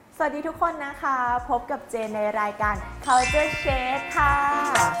วัสดีทุกคนนะคะพบกับเจนในรายการ Culture Shake ค่ะ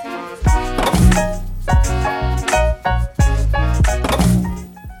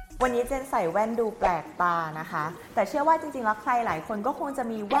วันนี้เจนใส่แว่นดูแปลกตานะคะแต่เชื่อว่าจริงๆแล้วใครหลายคนก็คงจะ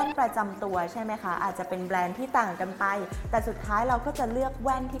มีแว่นประจำตัวใช่ไหมคะอาจจะเป็นแบรนด์ที่ต่างกันไปแต่สุดท้ายเราก็จะเลือกแ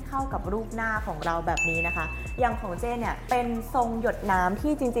ว่นที่เข้ากับรูปหน้าของเราแบบนี้นะคะอย่างของเจนเนี่ยเป็นทรงหยดน้ำ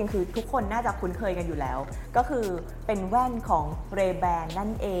ที่จริงๆคือทุกคนน่าจะคุ้นเคยกันอยู่แล้วก็คือเป็นแว่นของ Ray-Ban นั่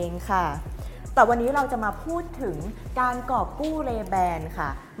นเองค่ะแต่วันนี้เราจะมาพูดถึงการกอบกู้ Ray-Ban ค่ะ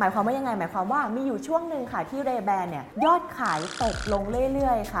หมายความว่ายังไงหมายความว่ามีอยู่ช่วงหนึ่งค่ะที่ Ray-Ban เนี่ยยอดขายตกลงเรื่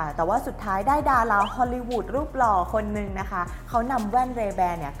อยๆค่ะแต่ว่าสุดท้ายได้ดาราฮอลลีวูดรูปหล่อคนหนึ่งนะคะเขานำแว่น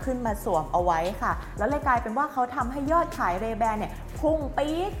Ray-Ban เนี่ยขึ้นมาสวมเอาไว้ค่ะแล้วเลยกลายเป็นว่าเขาทำให้ยอดขาย Ray-Ban เนี่ยพุ่ง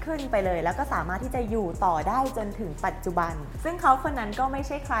ปี๊ดขึ้นไปเลยแล้วก็สามารถที่จะอยู่ต่อได้จนถึงปัจจุบันซึ่งเขาคนนั้นก็ไม่ใ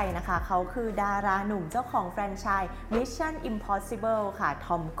ช่ใครนะคะเขาคือดาราหนุ่มเจ้าของแฟรนไชส์ Mission Impossible ค่ะท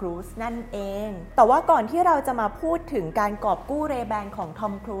อมครูซนั่นเองแต่ว่าก่อนที่เราจะมาพูดถึงการกอบกู้ Ray-Ban ของทอ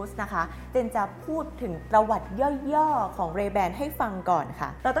มครูซนะคะเจนจะพูดถึงประวัติย่อๆของ Ray-Ban ให้ฟังก่อนค่ะ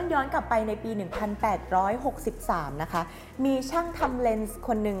เราต้องย้อนกลับไปในปี 1863 นะคะมีช่างทำเลนส์ค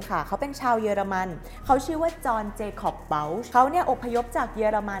นหนึ่งค่ะเขาเป็นชาวเยอรมันเขาชื่อว่าจอห์นเจคอบเบลช์เขาเนี่ยอพยพจากเยอ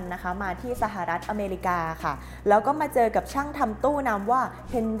รมันนะคะมาที่สหรัฐอเมริกาค่ะแล้วก็มาเจอกับช่างทำตู้นามว่า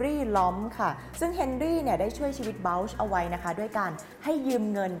เฮนรี่ล้อมค่ะซึ่งเฮนรี่เนี่ยได้ช่วยชีวิตเบลช์เอาไว้นะคะด้วยการให้ยืม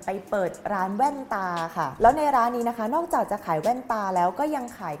เงินไปเปิดร้านแว่นตาค่ะแล้วในร้านนี้นะคะนอกจากจะขายแว่นตาแล้วก็ยัง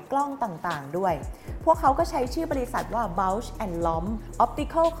ขายกล้องต่างๆด้วยพวกเขาก็ใช้ชื่อบริษัทว่า Bausch Lomb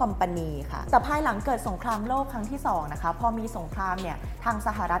Optical Company ค่ะแต่ภายหลังเกิดสงครามโลกครั้งที่2นะคะพอมีสงครามเนี่ยทางส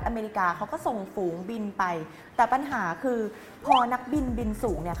หรัฐอเมริกาเขาก็ส่งฝูงบินไปแต่ปัญหาคือพอนักบิน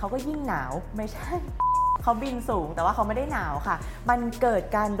สูงเนี่ยเขาก็ยิ่งหนาวไม่ใช่เขาบินสูงแต่ว่าเขาไม่ได้หนาวค่ะมันเกิด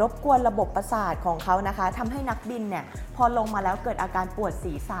การรบกวนระบบประสาทของเขานะคะทำให้นักบินเนี่ยพอลงมาแล้วเกิดอาการปวด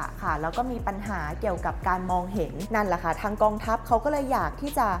ศีรษะค่ะแล้วก็มีปัญหาเกี่ยวกับการมองเห็นนั่นแหละค่ะทางกองทัพเขาก็เลยอยาก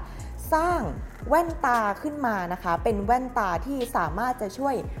ที่จะสร้างแว่นตาขึ้นมานะคะเป็นแว่นตาที่สามารถจะช่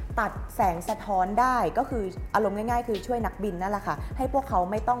วยตัดแสงสะท้อนได้ก็คืออารมณ์ง่ายๆคือช่วยนักบินนั่นแหละค่ะให้พวกเขา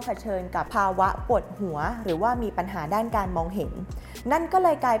ไม่ต้องเผชิญกับภาวะปวดหัวหรือว่ามีปัญหาด้านการมองเห็นนั่นก็เล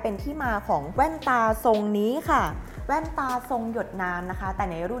ยกลายเป็นที่มาของแว่นตาทรงนี้ค่ะแว่นตาทรงหยดน้ำนะคะแต่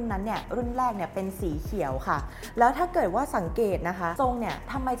ในรุ่นนั้นเนี่ยรุ่นแรกเนี่ยเป็นสีเขียวค่ะแล้วถ้าเกิดว่าสังเกตนะคะทรงเนี่ย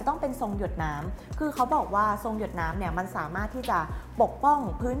ทำไมจะต้องเป็นทรงหยดน้ำคือเขาบอกว่าทรงหยดน้ำเนี่ยมันสามารถที่จะปกป้อง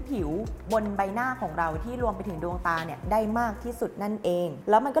พื้นผิวบนใบหน้าของเราที่รวมไปถึงดวงตาเนี่ยได้มากที่สุดนั่นเอง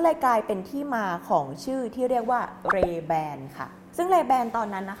แล้วมันก็เลยกลายเป็นที่มาของชื่อที่เรียกว่า Ray-Ban ค่ะซึ่ง Ray-Ban ตอน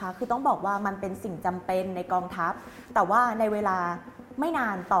นั้นนะคะคือต้องบอกว่ามันเป็นสิ่งจำเป็นในกองทัพแต่ว่าในเวลาไม่นา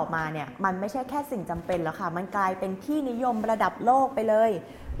นต่อมาเนี่ยมันไม่ใช่แค่สิ่งจำเป็นแล้วค่ะมันกลายเป็นที่นิยมระดับโลกไปเลย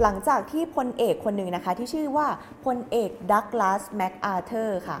หลังจากที่พลเอกคนหนึ่งนะคะที่ชื่อว่าพลเอกดักลาสแมคอาร์เธอ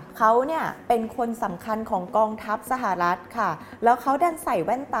ร์ค่ะเขาเนี่ยเป็นคนสำคัญของกองทัพสหรัฐค่ะแล้วเขาดันใส่แ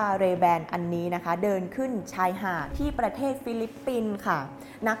ว่นตา Ray-Ban อันนี้นะคะเดินขึ้นชายหาดที่ประเทศฟิลิปปินส์ค่ะ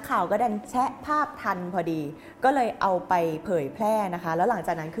นักข่าวก็ดันแชะภาพทันพอดีก็เลยเอาไปเผยแพร่นะคะแล้วหลังจ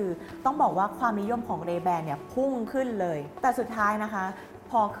ากนั้นคือต้องบอกว่าความนิยมของ Ray-Ban เนี่ยพุ่งขึ้นเลยแต่สุดท้ายนะคะ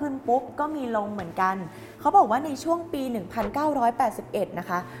พอขึ้นปุ๊บก็มีลงเหมือนกันเขาบอกว่าในช่วงปี 1981 นะ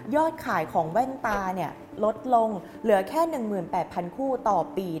คะยอดขายของแว่นตาเนี่ยลดลงเหลือแค่ 18,000 คู่ต่อ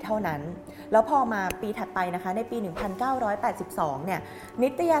ปีเท่านั้นแล้วพอมาปีถัดไปนะคะในปี 1982 เนี่ยนิ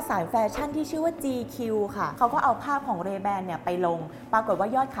ตยสารแฟชั่นที่ชื่อว่า GQ ค่ะเขาก็เอาภาพของ Ray-Ban เนี่ยไปลงปรากฏว่า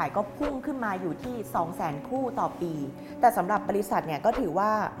ยอดขายก็พุ่งขึ้นมาอยู่ที่ 200,000 คู่ต่อปีแต่สำหรับบริษัทเนี่ยก็ถือว่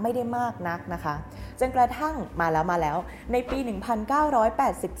าไม่ได้มากนักนะคะจนกระทั่งมาแล้วในปี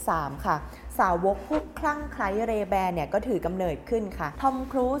 1983 ค่ะสาวกผู้คลั่งไคล้ Ray-Ban เนี่ยก็ถือกำเนิดขึ้นค่ะทอม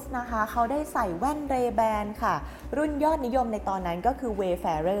ครูซนะคะเขาได้ใส่แว่น Ray-Ban ค่ะรุ่นยอดนิยมในตอนนั้นก็คือ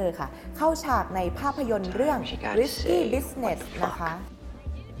Wayfarer ค่ะเข้าฉากในภาพยนตร์เรื่อง Risky Business นะคะ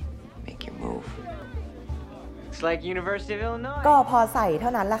ก็พอใส่เท่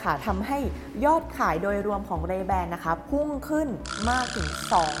านั้นแหละค่ะทำให้ยอดขายโดยรวมของ Ray-Ban นะคะพุ่งขึ้นมากถึง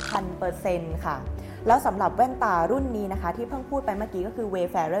 2,000% ค่ะแล้วสำหรับแว่นตารุ่นนี้นะคะที่เพิ่งพูดไปเมื่อกี้ก็คือ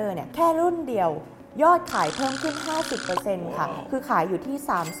Wayfarer เนี่ยแค่รุ่นเดียวยอดขายเพิ่มขึ้น 50% ค่ะคือขายอยู่ที่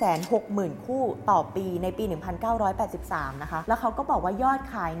 360,000 คู่ต่อปีในปี 1983 นะคะแล้วเขาก็บอกว่ายอด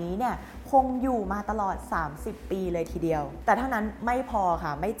ขายนี้เนี่ยคงอยู่มาตลอด 30 ปีเลยทีเดียวแต่เท่านั้นไม่พอค่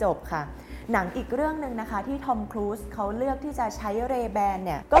ะไม่จบค่ะหนังอีกเรื่องหนึ่งนะคะที่ทอมครูซเขาเลือกที่จะใช้ Ray-Ban เ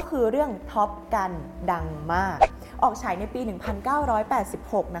นี่ยก็คือเรื่องท็อปกันดังมากออกฉายในปี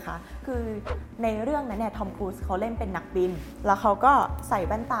 1986 นะคะ คือในเรื่องนั้นเนี่ยทอมครูซเขาเล่นเป็นนักบินแล้วเขาก็ใส่แ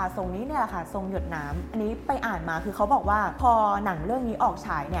ว่นตาทรงนี้เนี่ยแหละค่ะทรงหยดน้ำอันนี้ไปอ่านมาคือเขาบอกว่าพอหนังเรื่องนี้ออกฉ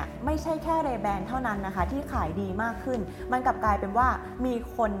ายเนี่ยไม่ใช่แค่เรแบนเท่านั้นนะคะที่ขายดีมากขึ้นมันกลับกลายเป็นว่ามี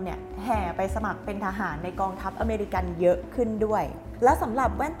คนเนี่ยแห่ไปสมัครเป็นทหารในกองทัพอเมริกันเยอะขึ้นด้วยและสำหรับ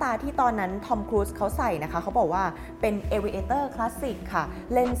แว่นตาที่ตอนนั้นทอมครูซเขาใส่นะคะเขาบอกว่าเป็น Aviator Classic ค่ะ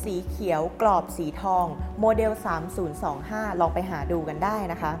เลนส์สีเขียวกรอบสีทองโมเดล3025ลองไปหาดูกันได้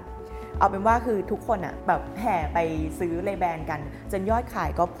นะคะเอาเป็นว่าคือทุกคนอะแบบแห่ไปซื้อเลแบนกันจนยอดขาย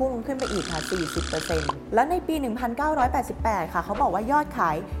ก็พุ่งขึ้นไปอีกค่ะ 40% แล้วในปี 1988 ค่ะเขาบอกว่ายอดข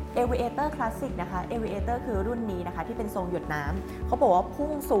าย Aviator Classic นะคะ Aviator คือรุ่นนี้นะคะที่เป็นทรงหยดน้ำเขาบอกว่าพุ่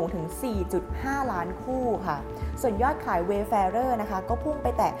งสูงถึง 4.5 ล้านคู่ค่ะส่วนยอดขาย Wayfarer นะคะก็พุ่งไป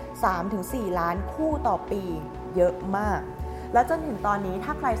แต่ 3-4 ล้านคู่ต่อปีเยอะมากแล้วจนถึงตอนนี้ถ้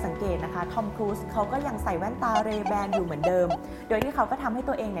าใครสังเกตนะคะทอมครูซเขาก็ยังใส่แว่นตาเรแบนอยู่เหมือนเดิมโดยที่เขาก็ทำให้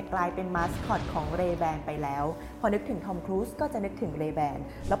ตัวเองเนี่ยกลายเป็นมาสคอตของเรแบนไปแล้วพอนึกถึงทอมครูซก็จะนึกถึงเรแบน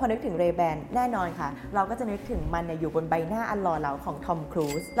แล้วพอนึกถึงเรแบนแน่นอนค่ะเราก็จะนึกถึงมันเนี่ยอยู่บนใบหน้าอันหล่อเหลาของทอมครู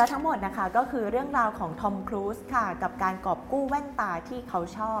ซและทั้งหมดนะคะก็คือเรื่องราวของทอมครูซค่ะกับการกอบกู้แว่นตาที่เขา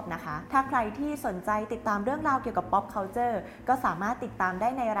ชอบนะคะถ้าใครที่สนใจติดตามเรื่องราวเกี่ยวกับ pop culture ก็สามารถติดตามได้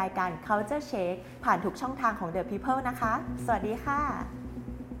ในรายการ Culture Shake ผ่านทุกช่องทางของ The People นะคะสวัสดีค่ะ